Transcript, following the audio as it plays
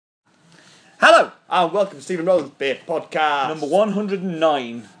Hello, and welcome to Stephen Rose Beer Podcast. Number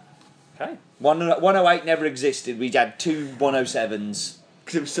 109. Okay. 108 never existed. We had two 107s.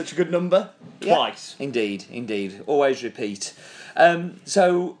 Because it was such a good number. Yeah, Twice. Indeed. Always repeat.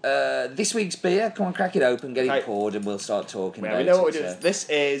 This week's beer, come on, crack it open, get it poured, and we'll start talking about it. We know what we're doing. This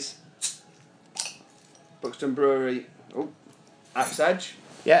is Buxton Brewery Axe Edge.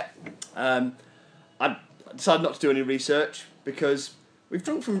 Yeah. I decided not to do any research because we've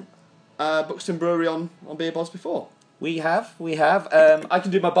drunk from Buxton Brewery on Beer Boss before. We have. I can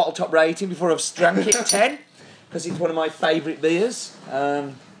do my bottle top rating before I've drank it 10, because it's one of my favourite beers.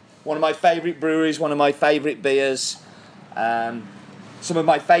 One of my favourite breweries, one of my favourite beers. Some of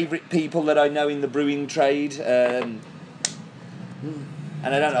my favourite people that I know in the brewing trade.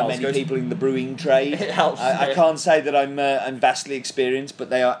 And I don't know many people in the brewing trade. It helps. I can't say that I'm vastly experienced,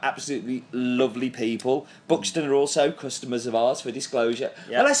 but they are absolutely lovely people. Buxton are also customers of ours, for disclosure.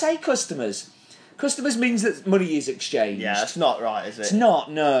 Yep. Well, I say customers. Customers means that money is exchanged. Yeah, that's not right, is it? It's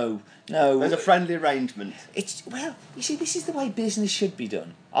not, no. There's a friendly arrangement. You see, this is the way business should be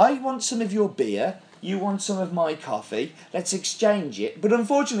done. I want some of your beer, you want some of my coffee, let's exchange it. But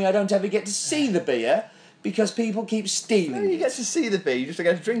unfortunately, I don't ever get to see the beer, because people keep stealing it. You get to see the beer, you just don't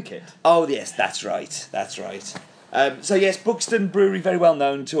get to drink it. Oh, yes, that's right. Buxton Brewery, very well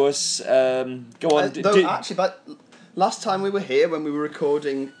known to us. Go on. But last time we were here, when we were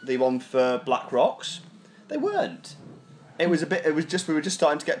recording the one for Black Rocks, they weren't. We were just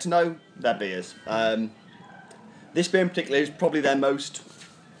starting to get to know their beers. This beer in particular is probably their most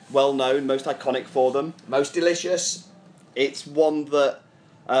well-known, most iconic for them. Most delicious. It's one that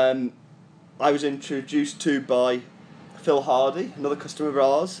I was introduced to by Phil Hardy, another customer of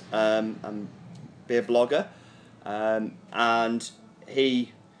ours, and beer blogger, and I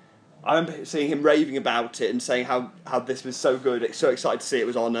remember seeing him raving about it and saying how this was so good. So excited to see it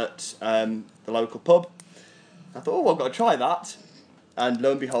was on at the local pub. I thought, I've got to try that, and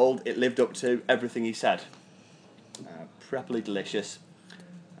lo and behold, it lived up to everything he said. Properly delicious.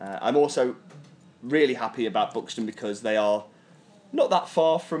 I'm also really happy about Buxton because they are not that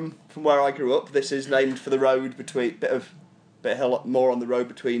far from where I grew up. This is named for the road between bit of hill more on the road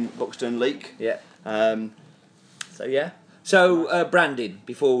between Buxton and Leek. Yeah. Yeah. So branding.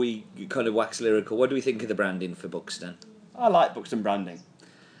 Before we kind of wax lyrical, what do we think of the branding for Buxton? I like Buxton branding.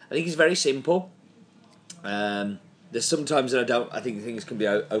 I think it's very simple. There's sometimes that I think things can be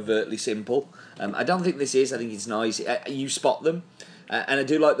overtly simple. I don't think this is. I think it's nice. You spot them, and I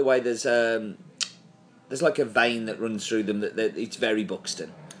do like the way there's like a vein that runs through them that it's very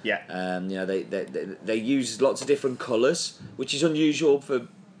Buxton. Yeah. They use lots of different colours, which is unusual for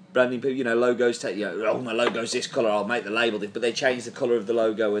branding people. Logos take my logo's this colour, I'll make the label this, but they change the colour of the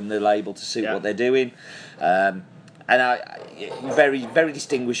logo and the label to suit what they're doing. Very, very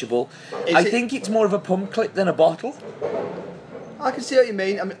distinguishable. I think it's more of a pump clip than a bottle. I can see what you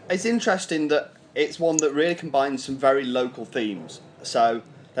mean. I mean, it's interesting that it's one that really combines some very local themes. So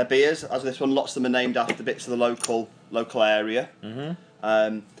their beers, as this one, lots of them are named after bits of the local area.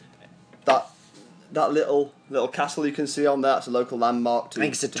 Mm-hmm. That little castle you can see on there, that's a local landmark. I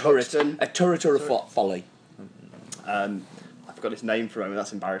think it's a turret or a folly. I forgot its name for a moment.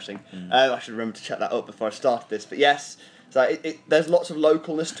 That's embarrassing. I should remember to check that up before I started this. But yes, so there's lots of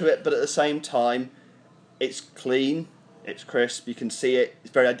localness to it, but at the same time, it's clean, it's crisp. You can see it.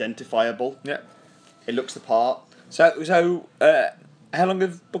 It's very identifiable. Yeah, it looks the part. So how long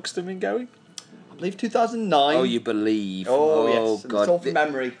have Buxton been going? I believe 2009. Oh, you believe? Oh yes. God. It's all from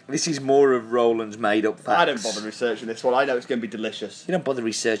memory. This is more of Roland's made-up facts. I don't bother researching this one. I know it's going to be delicious. You don't bother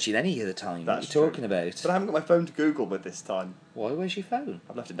researching any of the time. That's what are you talking about? But I haven't got my phone to Google with this time. Why? Where's your phone?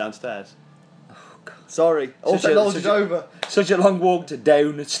 I've left it downstairs. Oh, God. Sorry. All technology's over. Such a long walk to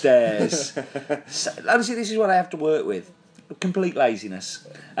downstairs. Honestly, this is what I have to work with. Complete laziness.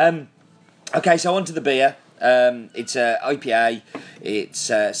 Okay, so on to the beer. It's IPA. It's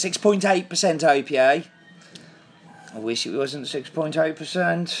 6.8% IPA. I wish it wasn't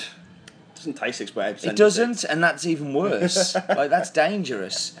 6.8%. Doesn't taste 6.8%. It doesn't, and that's even worse. That's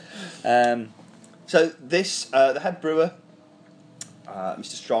dangerous. So this, the head brewer, Mr.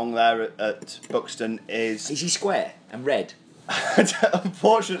 Strong there at Buxton is... Is he square and red?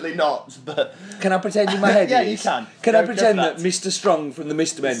 Unfortunately not, but... Can I pretend in my head Yeah, you can. Can I pretend that Mr. Strong from the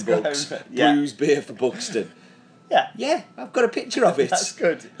Mr. Men books brews beer for Buxton? Yeah. Yeah, I've got a picture of it. That's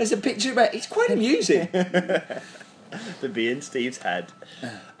good. There's a picture of it. It's quite amusing. The bee in Steve's head.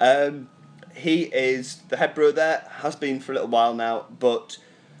 He is the head brewer there, has been for a little while now, but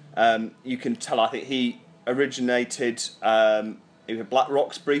you can tell, I think he originated, he was at Black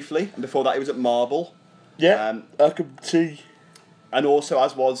Rocks briefly, and before that he was at Marble. Yeah, I could see. And also,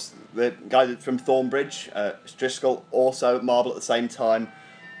 as was the guy from Thornbridge, Driscoll, also Marble at the same time.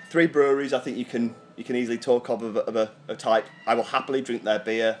 3 breweries I think you can easily talk of a type. I will happily drink their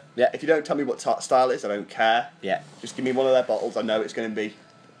beer. Yeah. If you don't tell me what style it is, I don't care. Yeah. Just give me one of their bottles. I know it's going to be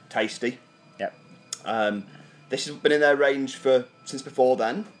tasty. Yeah. This has been in their range since before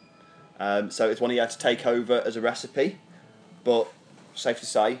then. So it's one he had to take over as a recipe. But safe to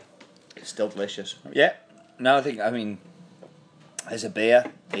say, it's still delicious. Yeah. No, I mean, as a beer,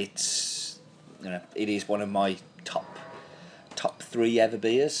 it's, it is one of my top 3 ever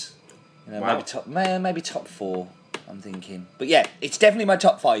beers. Wow. Maybe top 4. I'm thinking, but yeah, it's definitely my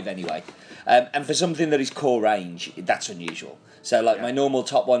top 5 anyway. And for something that is core range, that's unusual. So my normal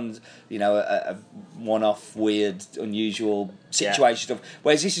top ones, a one-off, weird, unusual situation stuff.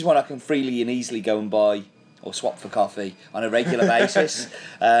 Whereas this is one I can freely and easily go and buy or swap for coffee on a regular basis.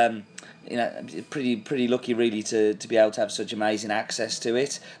 Pretty lucky really to be able to have such amazing access to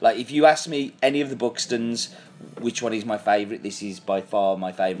it. Like if you ask me any of the Buxtons, which one is my favourite, this is by far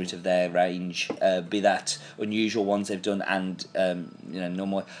my favourite of their range. Be that unusual ones they've done and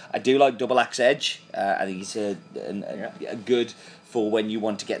normal. I do like Double Axe Edge. I think it's a good for when you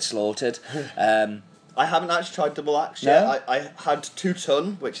want to get slaughtered. I haven't actually tried Double Axe No? yet. I had 2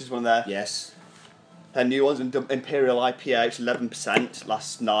 Ton, which is one of their Yes. their new ones, Imperial IPA, it's 11%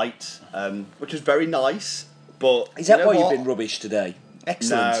 last night, which was very nice. But Is that why what? you've been rubbish today?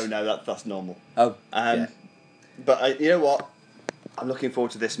 Excellent. No, that's normal. Oh, yeah. But you know what? I'm looking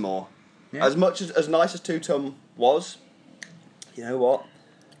forward to this more. Yeah. As much as nice as 2 Ton was, you know what?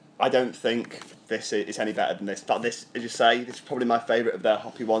 I don't think this is any better than this. In fact, this, as you say, this is probably my favourite of their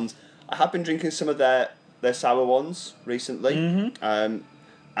hoppy ones. I have been drinking some of their sour ones recently. Mm-hmm.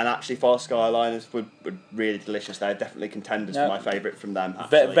 And actually, Forest Skylines were really delicious. They're definitely contenders for my favourite from them.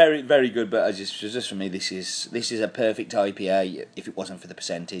 Very, very good. But just for me, this is a perfect IPA. If it wasn't for the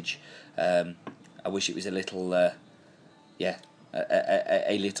percentage, I wish it was a little, a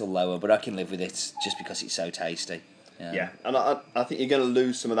little lower. But I can live with it just because it's so tasty. Yeah, and I think you're going to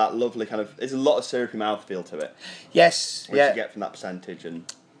lose some of that lovely kind of. There's a lot of syrupy mouthfeel to it. Yes, which you get from that percentage, and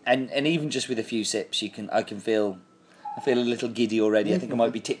even just with a few sips, I feel a little giddy already. I think I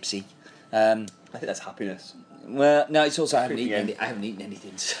might be tipsy. I think that's happiness. Well, no, it's also I haven't eaten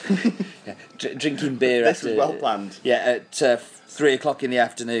anything. So, drinking beer this after. was well planned. Yeah, at 3 o'clock in the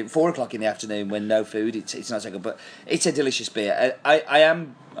afternoon, 4 o'clock in the afternoon when no food. It's not so good, but it's a delicious beer.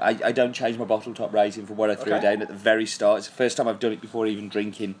 I don't change my bottle top rating from what I threw down at the very start. It's the first time I've done it before even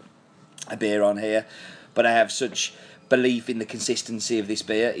drinking a beer on here, but I have such belief in the consistency of this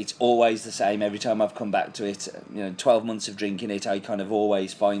beer. It's always the same every time I've come back to it. 12 months of drinking it, I kind of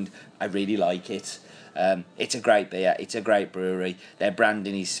always find I really like it. It's a great beer. It's a great brewery. Their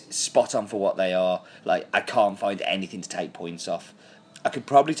branding is spot on for what they are. Like, I can't find anything to take points off. I could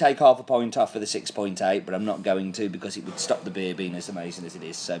probably take half a point off for the 6.8, but I'm not going to because it would stop the beer being as amazing as it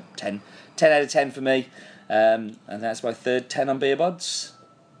is. So 10 out of 10 for me. And that's my third 10 on Beer Bods.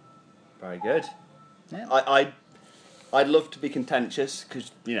 Very good. Yeah. I'd love to be contentious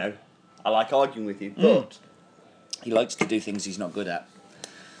because, I like arguing with you, but he likes to do things he's not good at.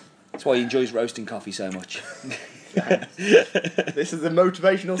 That's why he enjoys roasting coffee so much. This is the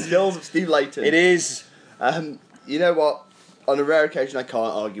motivational skills of Steve Layton. It is. You know what? On a rare occasion, I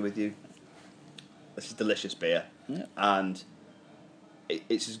can't argue with you. This is delicious beer. Yeah. And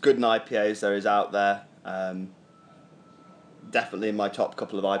it's as good an IPA as there is out there. Definitely in my top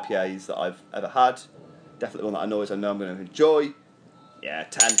couple of IPAs that I've ever had. Definitely one that I know I'm going to enjoy. Yeah,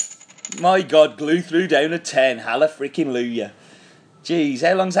 10. My God, glue through down a 10. Hallelujah. Jeez,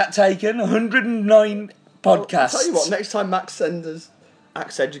 how long's that taken? 109 podcasts. I'll tell you what, next time Max sends us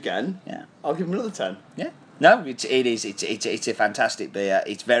Axe Edge again, I'll give him another 10. Yeah. No, it is. It's a fantastic beer.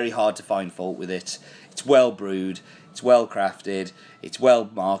 It's very hard to find fault with it. It's well brewed. It's well crafted. It's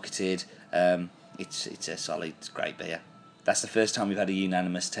well marketed. It's a solid, great beer. That's the first time we've had a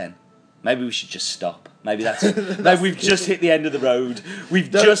unanimous 10. Maybe we should just stop. Maybe maybe we've just hit the end of the road. We've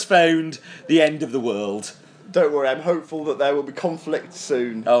just found the end of the world. Don't worry, I'm hopeful that there will be conflict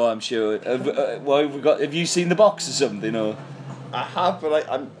soon. Oh, I'm sure. Have you seen the box or something? Or I have, but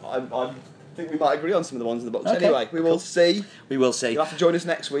I think we might agree on some of the ones in the box. Okay, Anyway, we will see. We will see. You'll have to join us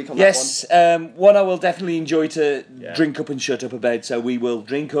next week on that one. One I will definitely enjoy to drink up and shut up about. So we will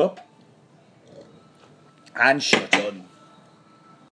drink up and shut up.